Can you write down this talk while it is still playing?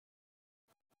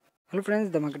Hello friends,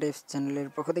 ধামাকা tips চ্যানেলের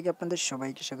পক্ষ থেকে আপনাদের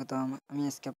সবাইকে স্বাগতম। আমি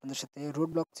আজকে আপনাদের সাথে রুট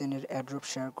ব্লক চেনের এয়ারড্রপ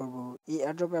শেয়ার করব। এই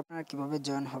এয়ারড্রপে আপনারা কিভাবে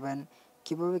জয়েন হবেন,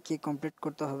 কিভাবে কি কমপ্লিট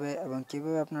করতে হবে এবং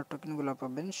কিভাবে আপনার টোকেনগুলো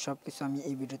পাবেন, সব কিছু আমি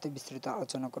এই ভিডিওতে বিস্তারিত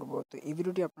আলোচনা করব। তো এই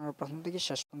ভিডিওটি আপনারা প্রথম থেকে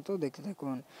শেষ পর্যন্ত দেখতে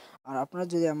থাকুন। আর আপনারা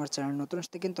যদি আমার চ্যানেল নতুন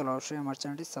আসতে থাকেন তাহলে অবশ্যই আমার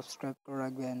চ্যানেলটি সাবস্ক্রাইব করে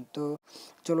রাখবেন। তো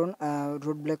চলুন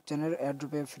রুট ব্লক চেনের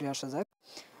এয়ারড্রপে ফিরে আসা যাক।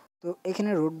 তো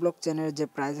এখানে রুট ব্লক চেনের যে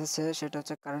প্রাইস আছে সেটা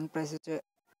হচ্ছে কারেন্ট প্রাইস হচ্ছে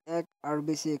এক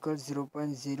RBC ইকুয়াল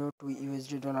 0.02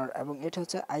 USD ডলার, এবং এটা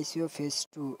হচ্ছে আইসিও ফেজ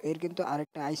 2। এর কিন্তু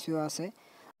আরেকটা আইসিও আছে,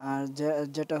 আর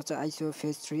যেটা হচ্ছে আইসিও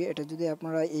ফেজ 3। এটা যদি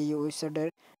আপনারা এই ওয়েবসাইটের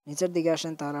নিচের দিকে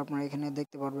আসেন তাহলে আপনারা এখানে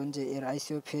দেখতে পারবেন যে এর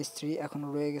আইসিও ফেজ 3 এখনও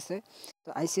রয়ে গেছে। তো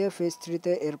আইসিও ফেজ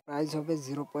 3তে এর প্রাইস হবে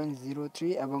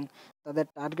 0.03 এবং তাদের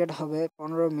টার্গেট হবে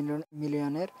 15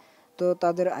 মিলিয়নের। তো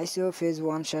তাদের আইসিও ফেজ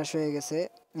 1 শেষ হয়ে গেছে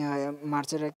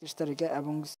মার্চের 31 তারিখে,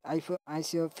 এবং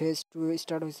আইসিও ফেজ 2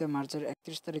 স্টার্ট হয়েছে মার্চের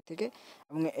 31 তারিখ থেকে,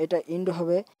 এবং এটা এন্ড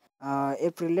হবে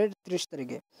এপ্রিলের 30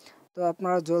 তারিখে। তো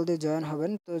আপনারা জলদি জয়েন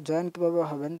হবেন। তো জয়েন কীভাবে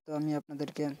হবেন, তো আমি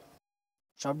আপনাদেরকে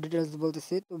সব ডিটেলস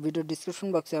বলতেছি। তো ভিডিও ডিসক্রিপশন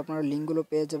বক্সে আপনারা লিঙ্কগুলো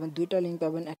পেয়ে যাবেন। দুইটা লিঙ্ক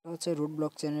পাবেন, একটা হচ্ছে রুট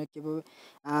ব্লক চেনের কীভাবে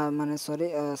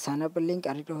সাইন আপের লিঙ্ক,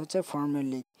 আরেকটা হচ্ছে ফর্মের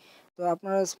লিঙ্ক। তো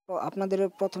আপনাদের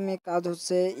প্রথমে কাজ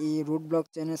হচ্ছে এই রুট ব্লক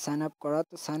চেনে সাইন আপ করা।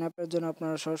 তো সাইন আপের জন্য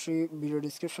আপনারা সরাসরি ভিডিও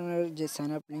ডিসক্রিপশনের যে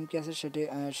সাইন আপ লিঙ্কটি আছে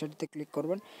সেটিতে ক্লিক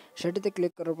করবেন। সেটিতে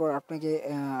ক্লিক করার পর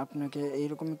আপনাকে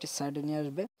এইরকম একটি সাইডে নিয়ে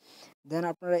আসবে। দেন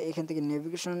আপনারা এখান থেকে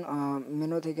নেভিগেশন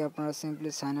মেনু থেকে আপনারা সিম্পলি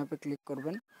সাইন আপে ক্লিক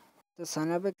করবেন। তো সাইন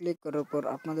আপে ক্লিক করার পর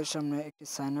আপনাদের সামনে একটি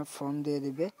সাইন আপ ফর্ম দিয়ে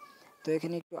দিবে। তো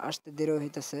এখানে একটু আসতে দেরি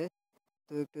হইতেছে,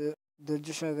 তো একটু ধৈর্য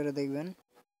সহকারে দেখবেন।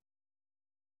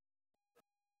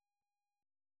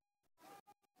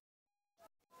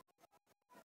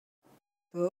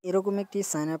 তো এরকম একটি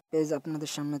সাইন আপ পেজ আপনাদের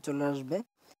সামনে চলে আসবে।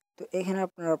 তো এখানে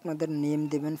আপনারা আপনাদের নেম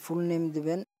দিবেন, ফুল নেম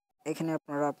দিবেন, এখানে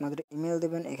আপনারা আপনাদের ইমেল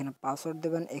দেবেন, এখানে পাসওয়ার্ড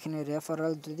দেবেন, এখানে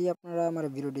রেফারেল। যদি আপনারা আমার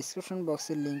ভিডিও ডিসক্রিপশন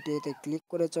বক্সের লিঙ্কটিতে ক্লিক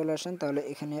করে চলে আসেন তাহলে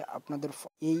এখানে আপনাদের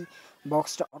এই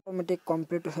বক্সটা অটোমেটিক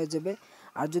কমপ্লিট হয়ে যাবে।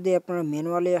 আর যদি আপনারা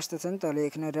ম্যানুয়ালি আসতেছেন তাহলে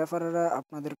এখানে রেফারেলরা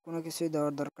আপনাদের কোনো কিছুই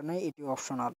দেওয়ার দরকার নেই, এটি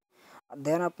অপশনাল।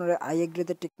 দেন আপনারা আই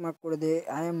এগ্রিতে টিকমার্ক করে দিয়ে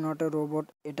I am not a robot,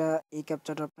 এই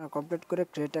ক্যাপচাটা আপনারা কমপ্লিট করে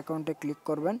ক্রিয়েট অ্যাকাউন্টে ক্লিক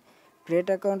করবেন। ক্রিয়েট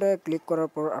অ্যাকাউন্টে ক্লিক করার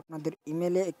পর আপনাদের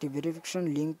ইমেলে একটি ভেরিফিকেশন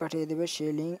লিঙ্ক পাঠিয়ে দেবে।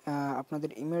 সেই লিঙ্ক আপনাদের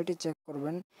ইমেলটি চেক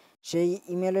করবেন। সেই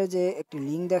ইমেলে যে একটি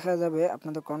লিঙ্ক দেখা যাবে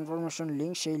আপনাদের কনফার্মেশন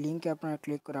লিঙ্ক, সেই লিঙ্কে আপনারা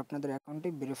ক্লিক করে আপনাদের অ্যাকাউন্টটি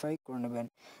ভেরিফাই করে নেবেন।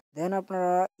 দেন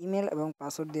আপনারা ইমেল এবং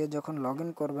পাসওয়ার্ড দিয়ে যখন লগ ইন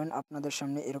করবেন আপনাদের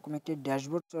সামনে এরকম একটি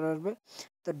ড্যাশবোর্ড চলে আসবে।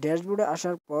 তো ড্যাশবোর্ডে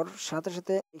আসার পর সাথে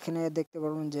সাথে এখানে দেখতে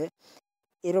পারবেন যে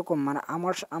এরকম মানে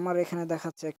আমার এখানে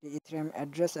দেখাচ্ছে একটি ইথেরিয়াম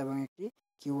অ্যাড্রেস এবং একটি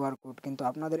কিউআর কোড, কিন্তু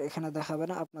আপনাদের এখানে দেখাবে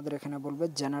না, আপনাদের এখানে বলবে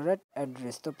জেনারেট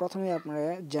অ্যাড্রেস। তো প্রথমেই আপনারা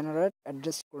জেনারেট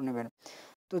অ্যাড্রেস করে নেবেন।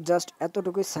 তো জাস্ট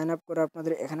এতটুকুই সাইন আপ করে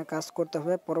আপনাদের এখানে কাজ করতে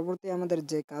হবে। পরবর্তী আমাদের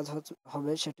যে কাজ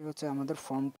হবে সেটি হচ্ছে আমাদের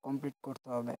ফর্ম কমপ্লিট করতে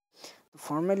হবে। তো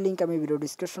ফর্মের লিঙ্ক আমি ভিডিও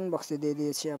ডিসক্রিপশন বক্সে দিয়ে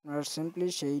দিয়েছি, আপনারা সিম্পলি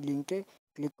সেই লিঙ্কে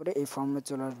ক্লিক করে এই ফর্মে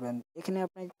চলে আসবেন। এখানে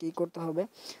আপনাকে কী করতে হবে,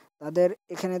 তাদের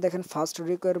এখানে দেখেন ফার্স্ট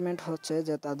রিকোয়ারমেন্ট হচ্ছে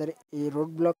যে তাদের এই রোড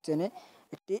ব্লক চেনে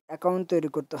একটি অ্যাকাউন্ট তৈরি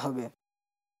করতে হবে।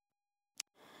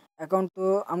 অ্যাকাউন্ট তো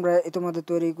আমরা ইতিমধ্যে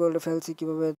তৈরি করে ফেলছি,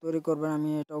 কীভাবে তৈরি করবেন আমি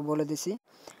এটাও বলে দিছি।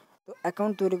 তো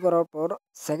অ্যাকাউন্ট তৈরি করার পর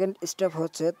সেকেন্ড স্টেপ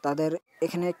হচ্ছে তাদের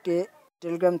এখানে একটি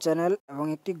টেলিগ্রাম চ্যানেল এবং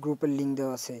একটি গ্রুপের লিঙ্ক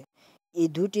দেওয়া আছে। এই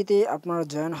দুইটিতে আপনারা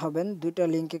জয়েন হবেন। দুইটা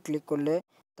লিঙ্কে ক্লিক করলে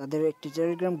তাদের একটি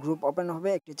টেলিগ্রাম গ্রুপ ওপেন হবে,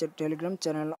 একটি টেলিগ্রাম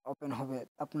চ্যানেল ওপেন হবে।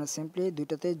 আপনারা সিম্পলি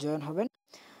দুইটাতে জয়েন হবেন।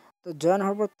 তো জয়েন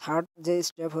হওয়ার পর থার্ড যে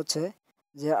স্টেপ হচ্ছে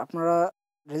যে আপনারা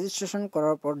রেজিস্ট্রেশন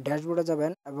করার পর ড্যাশবোর্ডে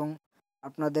যাবেন এবং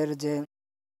আপনাদের যে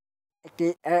একটি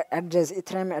অ্যাড্রেস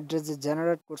ইথেরিয়াম অ্যাড্রেস যে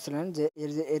জেনারেট করছিলেন যে এর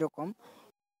যে এরকম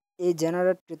এই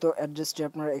জেনারেটকৃত অ্যাড্রেসটি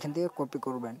আপনারা এখান থেকে কপি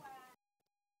করবেন।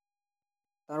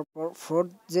 তারপর ফোর্থ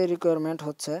যে রিকোয়ারমেন্ট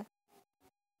হচ্ছে,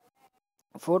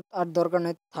 ফোর্থ আর দরকার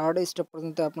নেই, থার্ড স্টেপ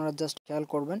পর্যন্ত আপনারা জাস্ট খেয়াল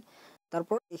করবেন।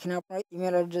 তারপর এখানে আপনার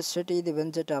ইমেল অ্যাড্রেস সেটাই দেবেন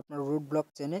যেটা আপনার রুট ব্লক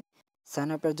চেনে সাইন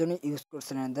আপের জন্য ইউজ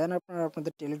করছিলেন। দেন আপনারা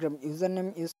আপনাদের টেলিগ্রাম ইউজার নেম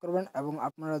ইউজ করবেন এবং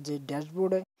আপনারা যে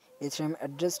ড্যাশবোর্ডে এথেরিয়াম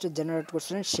অ্যাড্রেসটি জেনারেট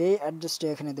করছিলেন সেই অ্যাড্রেসটি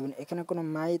এখানে দেবেন। এখানে কোনো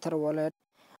মাইথার ওয়ালেট,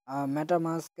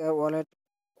 মেটামাস্ক ওয়ালেট,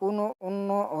 কোনো অন্য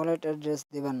ওয়ালেট অ্যাড্রেস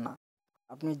দেবেন না।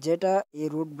 আপনি যেটা এই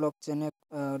রুট ব্লক চেনে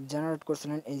জেনারেট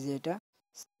করছিলেন এই যে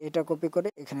এটা কপি করে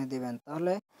এখানে দেবেন।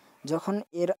 তাহলে যখন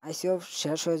এর আইসিও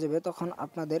শেষ হয়ে যাবে তখন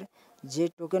আপনাদের যে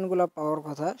টোকেনগুলো পাওয়ার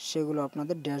কথা সেগুলো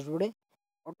আপনাদের ড্যাশবোর্ডে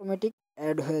অটোমেটিক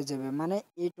অ্যাড হয়ে যাবে। মানে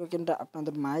এই টোকেনটা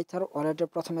আপনাদের মাইথার ওয়ালেটে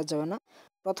প্রথমে যাবে না,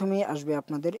 প্রথমেই আসবে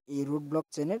আপনাদের এই রুট ব্লক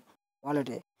চেনের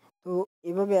ওয়ালেটে। তো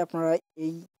এভাবে আপনারা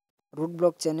এই রুট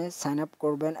ব্লক চেনে সাইন আপ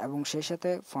করবেন এবং সেই সাথে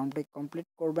ফর্মটি কমপ্লিট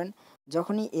করবেন।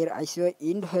 যখনই এর আইসিও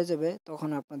এন্ড হয়ে যাবে তখন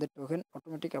আপনাদের টোকেন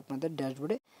অটোমেটিক আপনাদের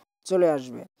ড্যাশবোর্ডে চলে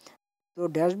আসবে। তো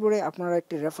ড্যাশবোর্ডে আপনারা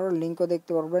একটি রেফারেল লিঙ্কও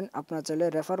দেখতে পারবেন, আপনারা চাইলে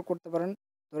রেফার করতে পারেন।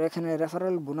 তো এখানে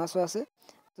রেফারেল বোনাসও আছে।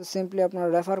 তো সিম্পলি আপনারা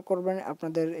রেফার করবেন,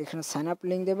 আপনাদের এখানে সাইন আপ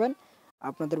লিঙ্ক দেবেন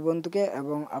আপনাদের বন্ধুকে,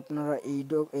 এবং আপনারা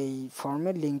এই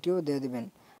ফর্মের লিঙ্কটিও দিয়ে দেবেন,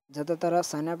 যাতে তারা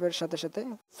সাইন আপের সাথে সাথে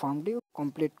ফর্মটিও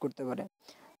কমপ্লিট করতে পারে।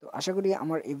 তো আশা করি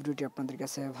আমার এই ভিডিওটি আপনাদের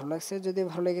কাছে ভালো লাগছে। যদি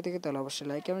ভালো লেগে থাকে তাহলে অবশ্যই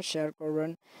লাইক এবং শেয়ার করবেন,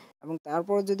 এবং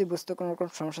তারপর যদি বুঝতে কোনো রকম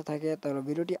সমস্যা থাকে তাহলে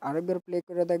ভিডিওটি আরেকবার প্লে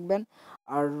করে দেখবেন।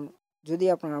 আর যদি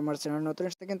আপনারা আমার চ্যানেল নতুন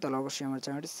এসে থাকেন তাহলে অবশ্যই আমার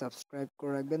চ্যানেলটি সাবস্ক্রাইব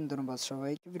করে রাখবেন। ধন্যবাদ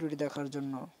সবাইকে ভিডিওটি দেখার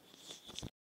জন্য।